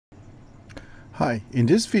Hi, in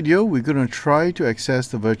this video we're going to try to access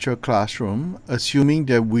the virtual classroom assuming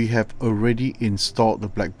that we have already installed the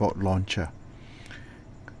Blackboard launcher.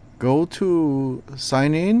 Go to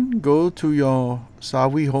sign in, go to your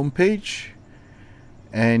Sawi homepage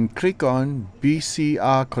and click on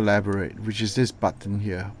BcCollaborate, which is this button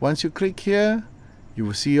here. Once you click here, you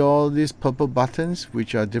will see all these purple buttons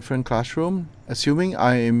which are different classroom. Assuming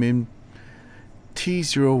I am in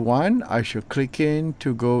T01, I should click in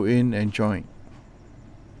to go in and join.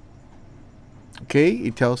 Okay,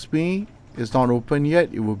 it tells me it's not open yet.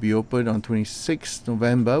 It will be open on 26th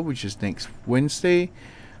November, which is next Wednesday,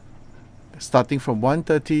 starting from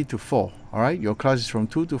 1:30 to 4. Alright, your class is from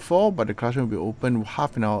 2 to 4, but the classroom will be open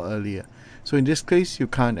half an hour earlier. So in this case, you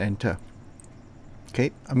can't enter.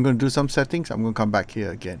 Okay, I'm going to do some settings. I'm going to come back here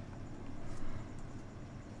again.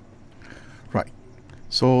 Right,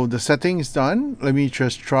 so the setting is done. Let me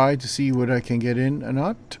just try to see whether I can get in or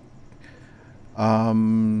not.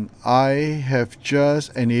 I have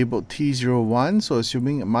just enabled T01, so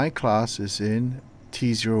assuming my class is in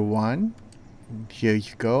T01, here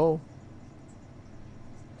you go.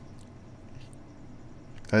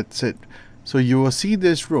 That's it. So you will see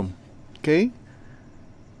this room. Okay,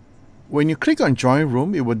 when you click on join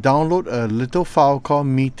room, it will download a little file called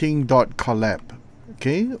meeting.collab.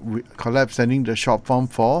 Okay, collab standing the short form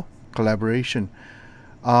for collaboration.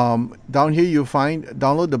 Down here you'll find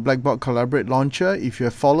download the Blackboard Collaborate launcher. If you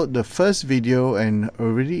have followed the first video and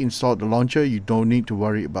already installed the launcher, you don't need to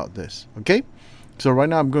worry about this. Okay, so right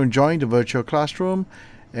now I'm going to join the virtual classroom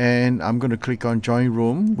and I'm going to click on join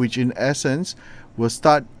room, which in essence will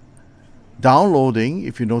start downloading,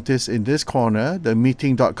 if you notice in this corner, the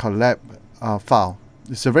meeting.collab file.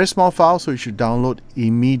 It's a very small file, so it should download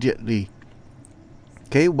immediately.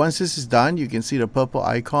 Okay, once this is done, you can see the purple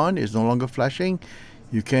icon is no longer flashing.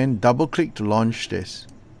 You can double click to launch this.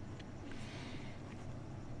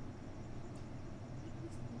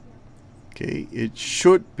 Okay, it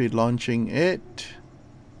should be launching it.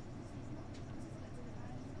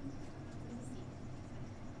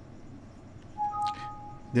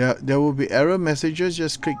 There will be error messages.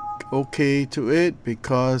 Just click OK to it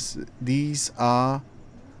because these are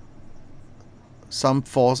some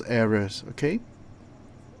false errors. Okay,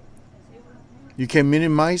 you can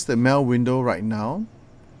minimize the mail window right now.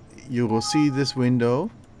 You will see this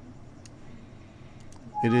window.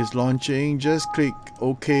 It is launching. Just click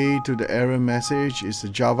OK to the error message. It's a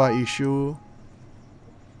Java issue.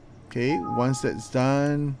 Okay, once that's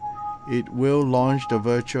done, it will launch the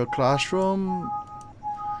virtual classroom.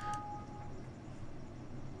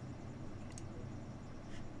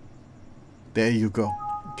 There you go.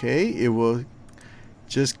 Okay, it will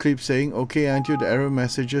just keep saying OK until the error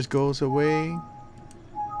messages goes away.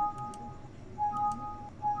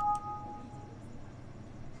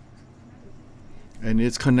 And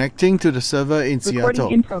it's connecting to the server in Seattle.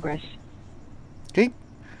 Recording in progress. Okay,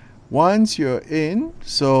 once you're in,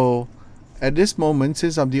 so at this moment,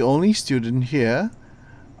 since I'm the only student here,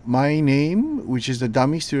 my name, which is the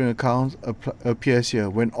dummy student account, appears here.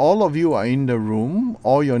 When all of you are in the room,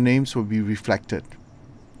 all your names will be reflected.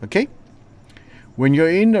 Okay, when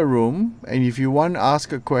you're in the room and if you want to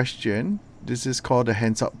ask a question, this is called the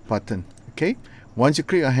hands up button. Okay, once you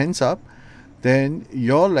click on hands up, then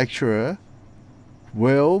your lecturer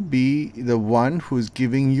will be the one who's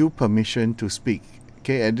giving you permission to speak.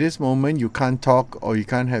 Okay, at this moment you can't talk or you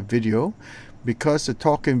can't have video because the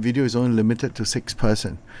talk and video is only limited to 6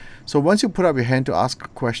 persons. So once you put up your hand to ask a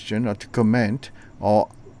question or to comment or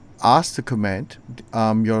ask to comment,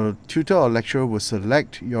 your tutor or lecturer will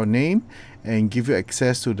select your name and give you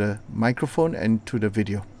access to the microphone and to the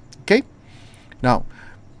video. Okay, now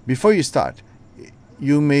before you start,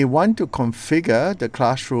 you may want to configure the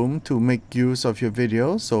classroom to make use of your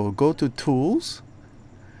video. So go to Tools,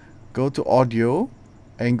 go to Audio,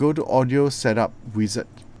 and go to Audio Setup Wizard.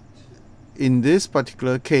 In this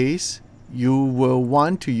particular case, you will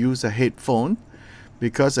want to use a headphone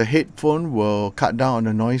because a headphone will cut down on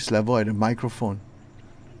the noise level at the microphone.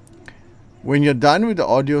 When you're done with the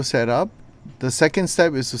audio setup, the second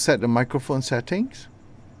step is to set the microphone settings.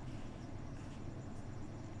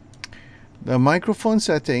 The microphone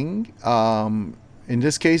setting, in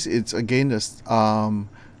this case, it's again this,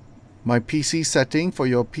 my PC setting. For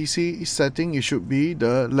your PC setting, it should be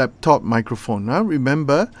the laptop microphone. Now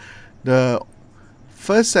remember, the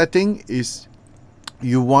first setting is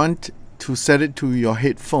you want to set it to your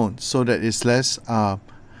headphone so that it's less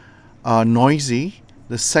noisy.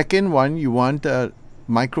 The second one, you want the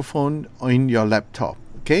microphone in your laptop.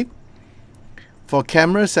 Okay. For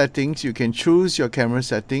camera settings, you can choose your camera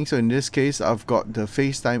settings. So in this case, I've got the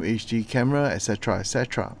FaceTime HD camera, etc.,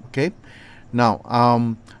 etc. Okay.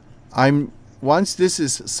 Now, once this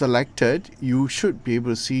is selected, you should be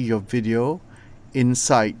able to see your video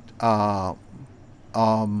inside the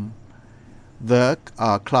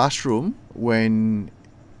classroom when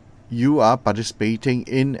you are participating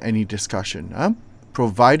in any discussion,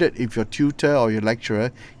 provided if your tutor or your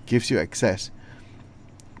lecturer gives you access.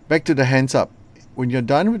 Back to the hands up. When you're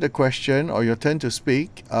done with the question or your turn to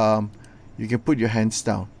speak, you can put your hands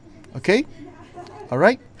down. Okay?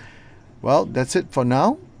 Alright? Well, that's it for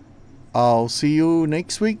now. I'll see you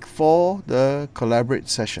next week for the Collaborate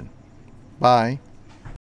session. Bye.